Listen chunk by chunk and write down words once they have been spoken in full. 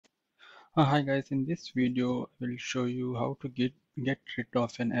Hi guys, in this video I will show you how to get rid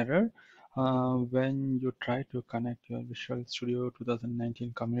of an error when you try to connect your Visual Studio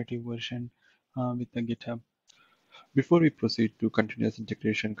 2019 community version with the GitHub. Before we proceed to continuous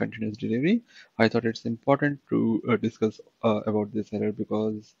integration, continuous delivery, I thought it's important to discuss about this error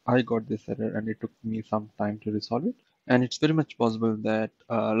because I got this error and it took me some time to resolve it. And it's very much possible that,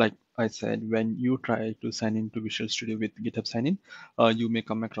 like I said, when you try to sign into Visual Studio with GitHub sign-in, you may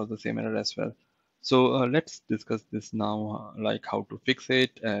come across the same error as well. So let's discuss this now, like how to fix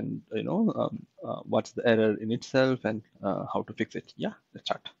it and what's the error in itself and how to fix it. Yeah, let's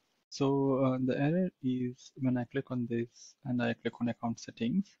start. So the error is when I click on this and I click on account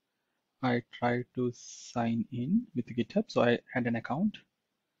settings, I try to sign in with GitHub. So I add an account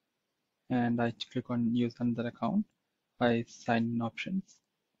and I click on use another account. I sign in options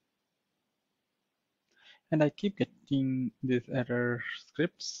and I keep getting these error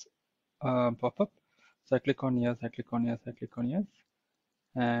scripts pop up. So I click on yes, I click on yes, I click on yes,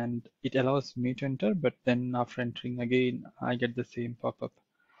 and it allows me to enter, but then after entering again, I get the same pop-up.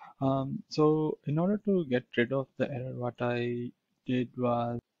 So in order to get rid of the error, what I did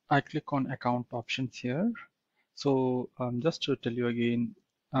was I click on account options here. So just to tell you again,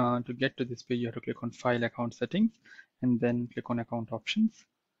 to get to this page, you have to click on file account settings and then click on account options.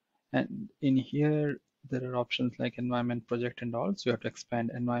 And in here, there are options like environment, project, and all. So you have to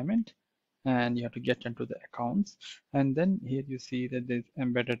expand environment and you have to get into the accounts. And then here you see that there's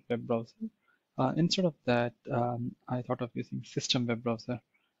embedded web browser. Instead of that, I thought of using system web browser.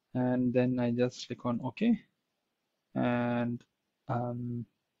 And then I just click on OK. And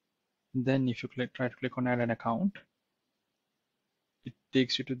then if you try to click on add an account, it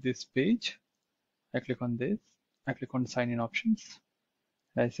takes you to this page. I click on this. I click on sign in options.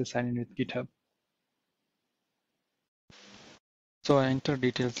 I say sign in with GitHub. So I enter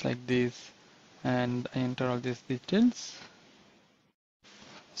details like this and I enter all these details.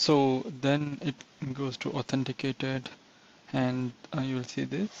 So then it goes to authenticated and you will see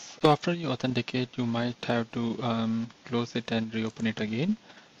this. So after you authenticate, you might have to close it and reopen it again.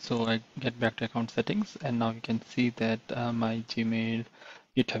 So I get back to account settings and now you can see that my Gmail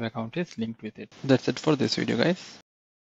GitHub account is linked with it. That's it for this video, guys.